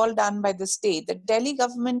 this was all done by the state. The Delhi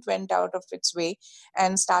government went out of its way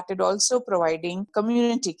and started also providing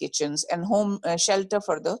community kitchens and home shelter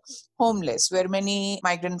for the homeless, where many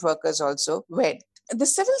migrant workers also went. The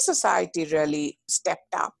civil society really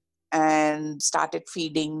stepped up and started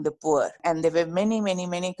feeding the poor. And there were many, many,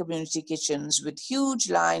 many community kitchens with huge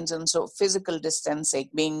lines and so physical distancing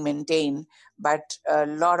being maintained, but a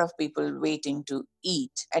lot of people waiting to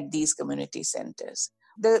eat at these community centers.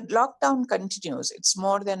 The lockdown continues. It's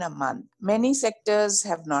more than a month. Many sectors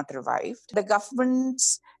have not revived. The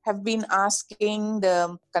governments have been asking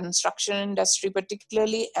the construction industry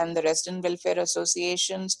particularly and the resident welfare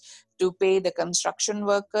associations to pay the construction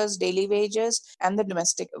workers daily wages and the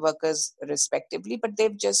domestic workers respectively, but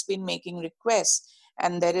they've just been making requests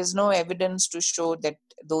and there is no evidence to show that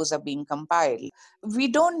those are being compiled. We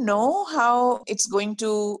don't know how it's going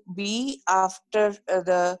to be after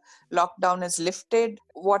the lockdown is lifted.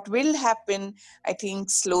 What will happen, I think,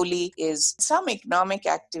 slowly is some economic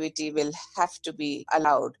activity will have to be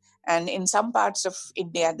allowed. And in some parts of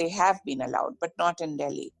India, they have been allowed, but not in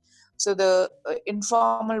Delhi. So the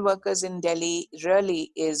informal workers in Delhi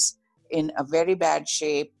really is in a very bad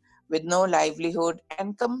shape with no livelihood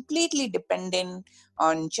and completely dependent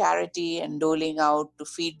on charity and doling out to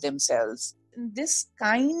feed themselves. This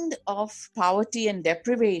kind of poverty and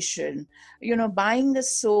deprivation, buying a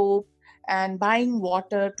soap and buying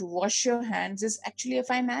water to wash your hands is actually a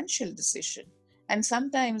financial decision. And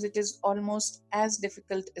sometimes it is almost as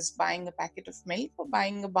difficult as buying a packet of milk or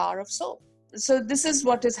buying a bar of soap. So this is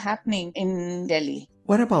what is happening in Delhi.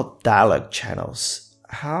 What about dialogue channels?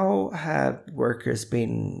 How have workers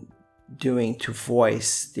been doing to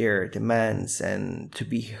voice their demands and to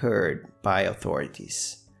be heard by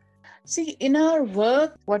authorities? See, in our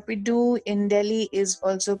work, what we do in Delhi is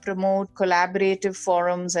also promote collaborative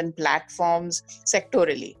forums and platforms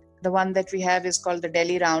sectorally. The one that we have is called the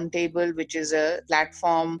Delhi Roundtable, which is a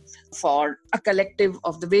platform for a collective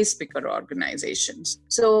of the waste picker organizations.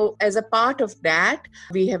 So as a part of that,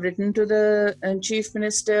 we have written to the Chief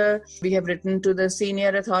Minister, we have written to the senior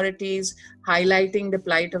authorities, highlighting the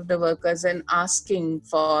plight of the workers and asking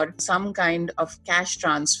for some kind of cash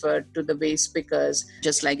transfer to the waste pickers,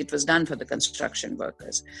 just like it was done for the construction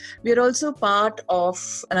workers. We are also part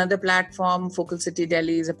of another platform. Focal City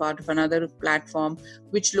Delhi is a part of another platform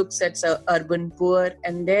which looks at the urban poor,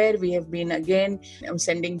 and there we have been again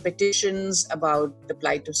sending petitions about the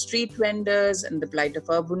plight of street vendors and the plight of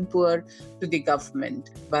urban poor to the government.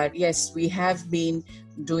 But yes, we have been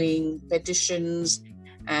doing petitions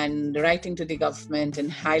and writing to the government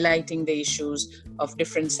and highlighting the issues of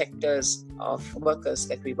different sectors of workers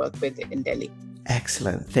that we work with in Delhi.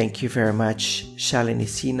 Excellent. Thank you very much, Shalini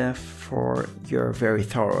Sinha, for your very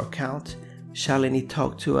thorough account. Shalini,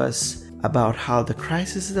 talk to us about how the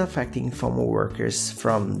crisis is affecting informal workers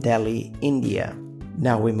from Delhi, India.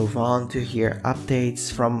 Now we move on to hear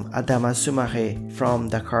updates from Adama Soumaré from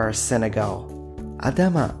Dakar, Senegal.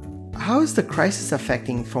 Adama, how is the crisis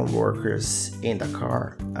affecting farm workers in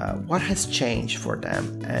Dakar? What has changed for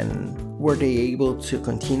them? And were they able to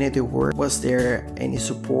continue their work? Was there any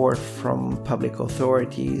support from public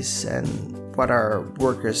authorities? And what are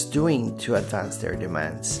workers doing to advance their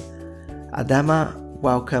demands? Adama,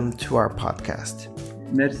 welcome to our podcast.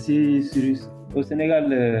 Merci, Cyrus. Au Sénégal,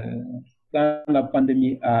 quand la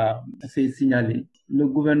pandémie s'est signalée, le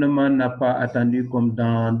gouvernement n'a pas attendu comme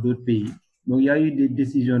dans d'autres pays. Donc, il y a eu des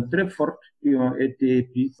décisions très fortes qui ont été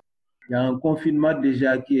prises. Il y a un confinement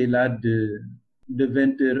déjà qui est là de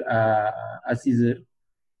 20h à 6h.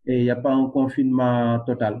 Et il n'y a pas un confinement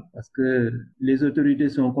total parce que les autorités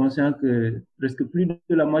sont conscientes que presque plus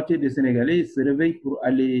de la moitié des Sénégalais se réveillent pour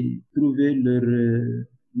aller trouver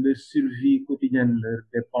leur survie quotidienne, leurs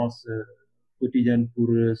dépenses quotidiennes pour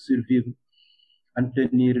survivre,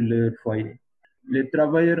 entretenir leur foyer. Les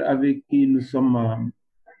travailleurs avec qui nous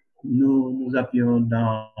appuyons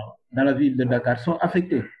dans la ville de Dakar sont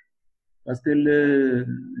affectés parce que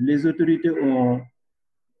les autorités ont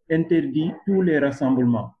interdit tous les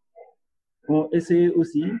rassemblements, ont essayé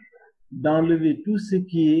aussi d'enlever tout ce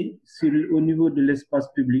qui est au niveau de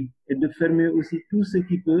l'espace public et de fermer aussi tout ce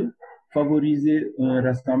qui peut favoriser un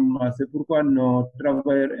rassemblement. C'est pourquoi nos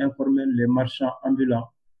travailleurs informels, les marchands ambulants,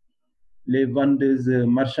 les vendeuses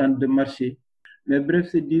marchandes de marché. Mais bref,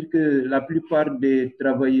 c'est dire que la plupart des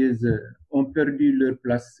travailleuses ont perdu leur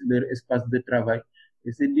place, leur espace de travail.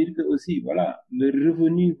 Et c'est dire que aussi, voilà, leurs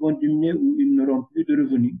revenus vont diminuer ou ils n'auront plus de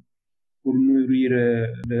revenus pour nourrir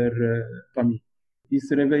leur famille. Ils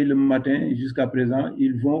se réveillent le matin, jusqu'à présent,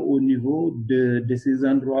 ils vont au niveau de ces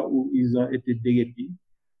endroits où ils ont été déguerpis.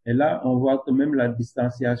 Et là, on voit que même la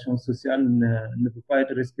distanciation sociale ne peut pas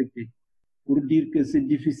être respectée. Pour dire que c'est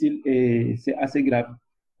difficile et c'est assez grave,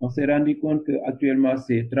 on s'est rendu compte qu'actuellement,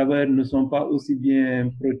 ces travailleurs ne sont pas aussi bien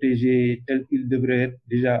protégés tels qu'ils devraient être.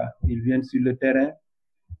 Déjà, ils viennent sur le terrain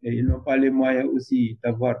et ils n'ont pas les moyens aussi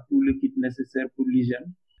d'avoir tout le kit nécessaire pour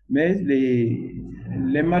l'hygiène. Mais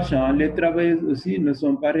les marchands, les travailleurs aussi ne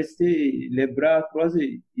sont pas restés les bras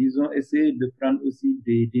croisés. Ils ont essayé de prendre aussi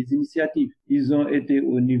des initiatives. Ils ont été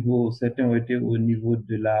certains ont été au niveau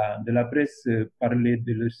de la presse, parler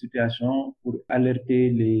de leur situation pour alerter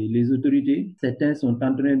les autorités. Certains sont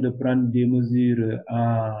en train de prendre des mesures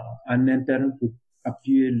en interne pour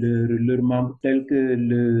appuyer leurs membres, tels que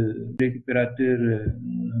le récupérateur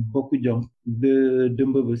Bokudjom de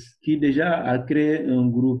Mbebes, qui déjà a créé un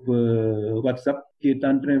groupe WhatsApp qui est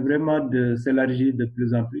en train vraiment de s'élargir de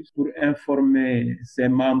plus en plus pour informer ses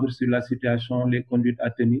membres sur la situation, les conduites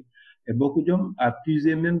à tenir. Et Bokudjom a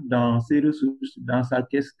puisé même dans ses ressources, dans sa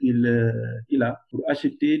caisse qu'il a, pour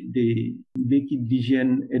acheter des kits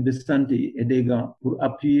d'hygiène et de santé et des gants pour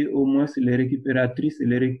appuyer au moins les récupératrices et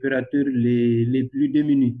les récupérateurs les plus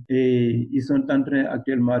démunis. Et ils sont en train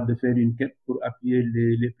actuellement de faire une quête pour appuyer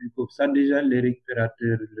les plus pauvres. Ça déjà, les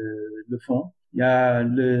récupérateurs le font. Il y a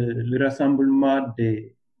le rassemblement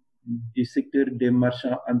du secteur des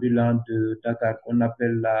marchands ambulants de Dakar qu'on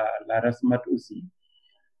appelle la RASMAT aussi.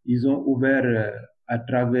 Ils ont ouvert à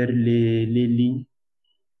travers les lignes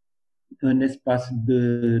un espace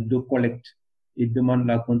de collecte. Ils demandent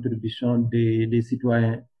la contribution des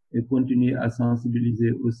citoyens et continuent à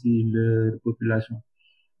sensibiliser aussi leur population.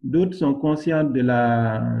 D'autres sont conscients de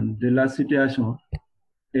la situation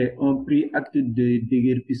et ont pris acte de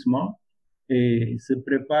déguerpissement et se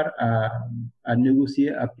préparent à négocier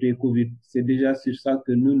après Covid. C'est déjà sur ça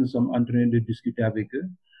que nous sommes en train de discuter avec eux.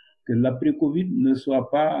 Que l'après-Covid ne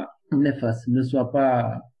soit pas néfaste, ne soit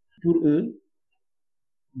pas pour eux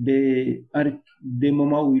des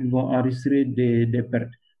moments où ils vont enregistrer des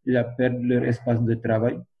pertes, déjà perdre leur espace de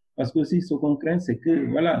travail. Parce que aussi ce qu'on craint, c'est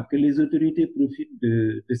que les autorités profitent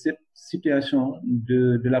de cette situation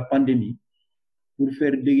de la pandémie pour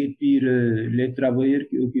faire déguerpir les travailleurs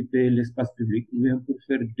qui occupaient l'espace public, ou bien pour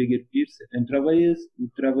faire déguerpir certains travailleurs ou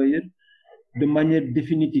travailleurs de manière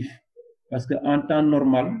définitive. Parce qu'en temps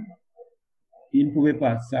normal, ils ne pouvaient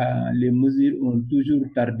pas. Les mesures ont toujours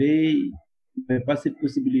tardé. Il n'y avait pas cette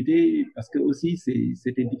possibilité parce que aussi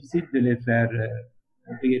c'était difficile de les faire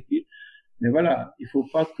déguerpir. Mais voilà, il ne faut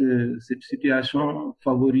pas que cette situation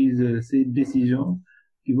favorise ces décisions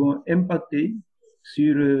qui vont impacter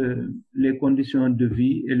sur les conditions de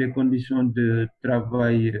vie et les conditions de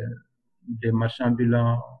travail des marchands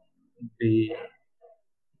ambulants, des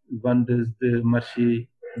vendeuses de marché,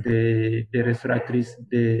 des restauratrices,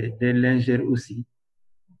 des lingères aussi.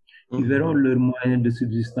 qui verront leurs moyens de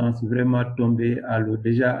subsistance vraiment tomber à l'eau.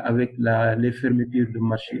 Déjà avec les fermetures de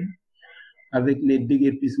marché, avec les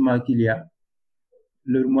déguerpissements qu'il y a,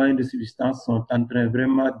 leurs moyens de subsistance sont en train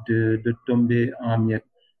vraiment de tomber en miettes.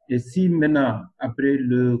 Et si maintenant, après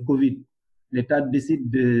le Covid, l'État décide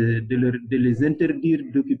de les interdire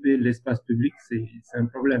d'occuper l'espace public, c'est un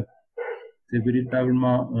problème. C'est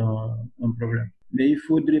véritablement un problème. Mais il ne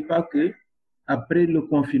faudrait pas que, après le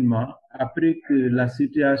confinement, après que la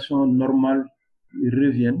situation normale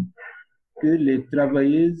revienne, que les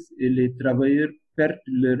travailleuses et les travailleurs perdent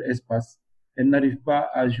leur espace et n'arrivent pas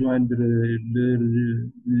à joindre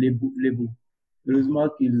les bouts. Heureusement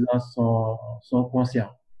qu'ils en sont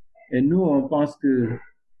conscients. Et nous, on pense que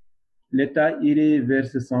l'État irait vers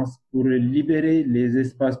ce sens pour libérer les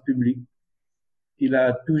espaces publics qu'il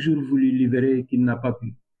a toujours voulu libérer et qu'il n'a pas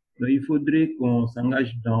pu. Donc, il faudrait qu'on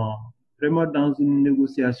s'engage vraiment dans une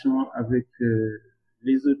négociation avec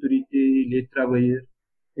les autorités, les travailleurs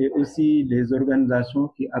et aussi les organisations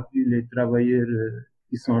qui appuient les travailleurs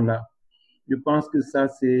qui sont là. Je pense que ça,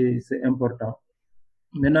 c'est important.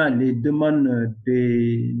 Maintenant, les demandes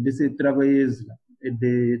de ces travailleuses et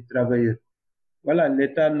des travailleurs, voilà,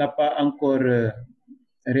 l'État n'a pas encore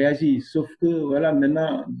réagi, sauf que, voilà,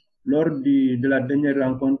 maintenant, lors de la dernière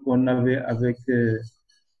rencontre qu'on avait avec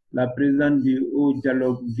la présidente du Haut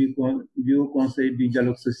Conseil du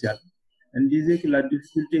dialogue social, elle disait que la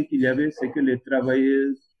difficulté qu'il y avait, c'est que les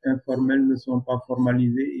travailleurs informels ne sont pas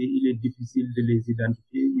formalisés et il est difficile de les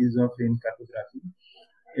identifier. Ils ont fait une cartographie.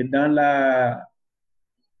 Et dans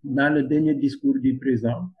le dernier discours du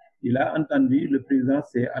président, il a entendu, le président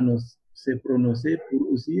s'est prononcé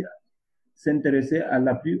pour aussi s'intéresser à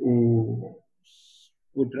l'appui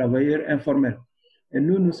aux travailleurs informels. Et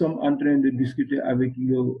nous sommes en train de discuter avec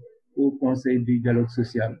le Haut Conseil du dialogue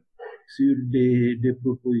social sur des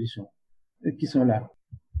propositions qui sont là.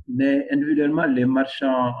 Mais individuellement, les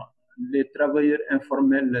marchands, les travailleurs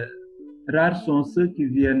informels, rares sont ceux qui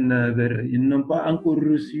viennent vers eux. Ils n'ont pas encore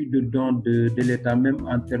reçu de dons de l'État, même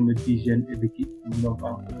en termes d'hygiène et d'équipe, ils n'ont pas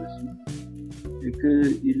encore reçu. Et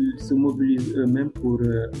qu'ils se mobilisent eux-mêmes pour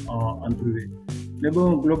en trouver. Mais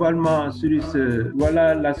bon, globalement,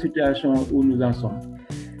 voilà la situation où nous en sommes.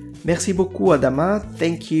 Merci beaucoup, Adama.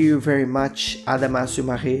 Thank you very much, Adama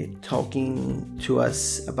Soumaré, talking to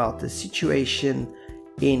us about the situation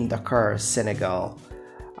in Dakar, Senegal.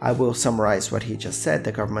 I will summarize what he just said.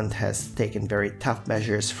 The government has taken very tough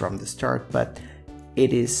measures from the start, but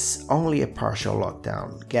it is only a partial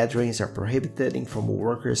lockdown. Gatherings are prohibited, informal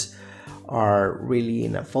workers are really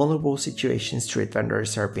in a vulnerable situation. Street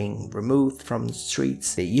vendors are being removed from the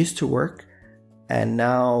streets they used to work and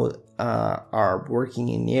now are working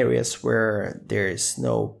in areas where there is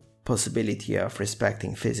no possibility of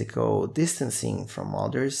respecting physical distancing from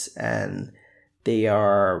others, and they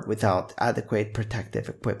are without adequate protective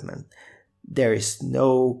equipment. There is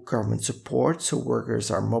no government support, so workers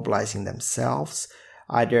are mobilizing themselves,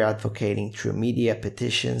 either advocating through media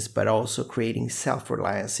petitions, but also creating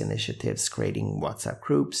self-reliance initiatives, creating WhatsApp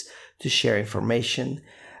groups to share information,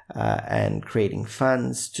 and creating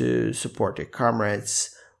funds to support their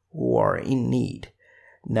comrades who are in need.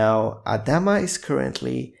 Now, Adama is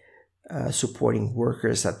currently supporting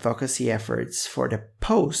workers' advocacy efforts for the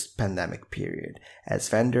post-pandemic period, as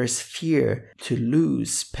vendors fear to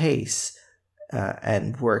lose space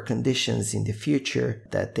and work conditions in the future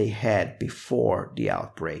that they had before the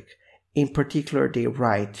outbreak. In particular, their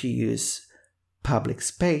right to use public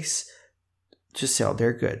space to sell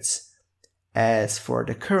their goods. As for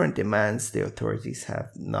the current demands, the authorities have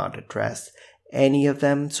not addressed any of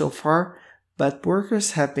them so far, but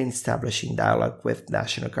workers have been establishing dialogue with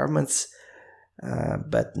national governments,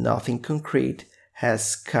 but nothing concrete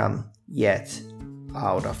has come yet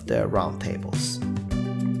out of the roundtables.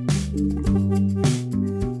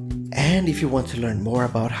 And if you want to learn more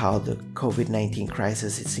about how the COVID-19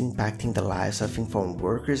 crisis is impacting the lives of informal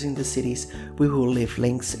workers in the cities, we will leave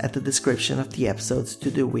links at the description of the episodes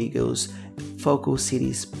to the WIGO's Focal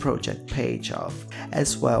Cities project page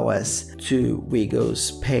as well as to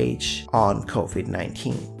WIGO's page on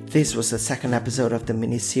COVID-19. This was the second episode of the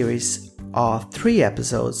mini-series of 3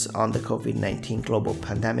 episodes on the COVID-19 global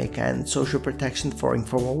pandemic and social protection for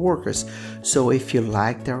informal workers. So if you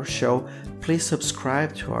liked our show, please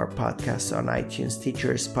subscribe to our podcast on iTunes,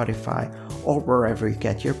 Stitcher, Spotify, or wherever you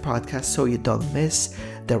get your podcasts so you don't miss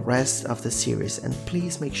the rest of the series. And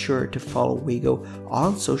please make sure to follow WIGO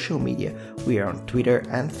on social media. We are on Twitter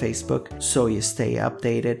and Facebook, so you stay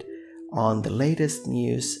updated on the latest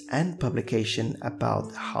news and publication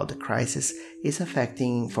about how the crisis is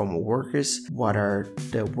affecting informal workers, what are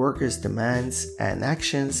the workers' demands and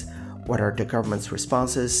actions, what are the government's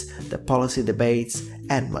responses, the policy debates,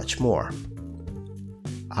 and much more.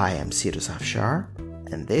 I am Cyrus Afshar,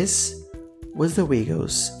 and this was the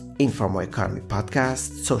WIGO's Informal Economy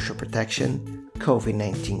Podcast, Social Protection,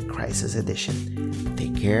 COVID-19 Crisis Edition.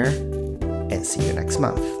 Take care, and see you next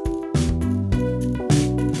month.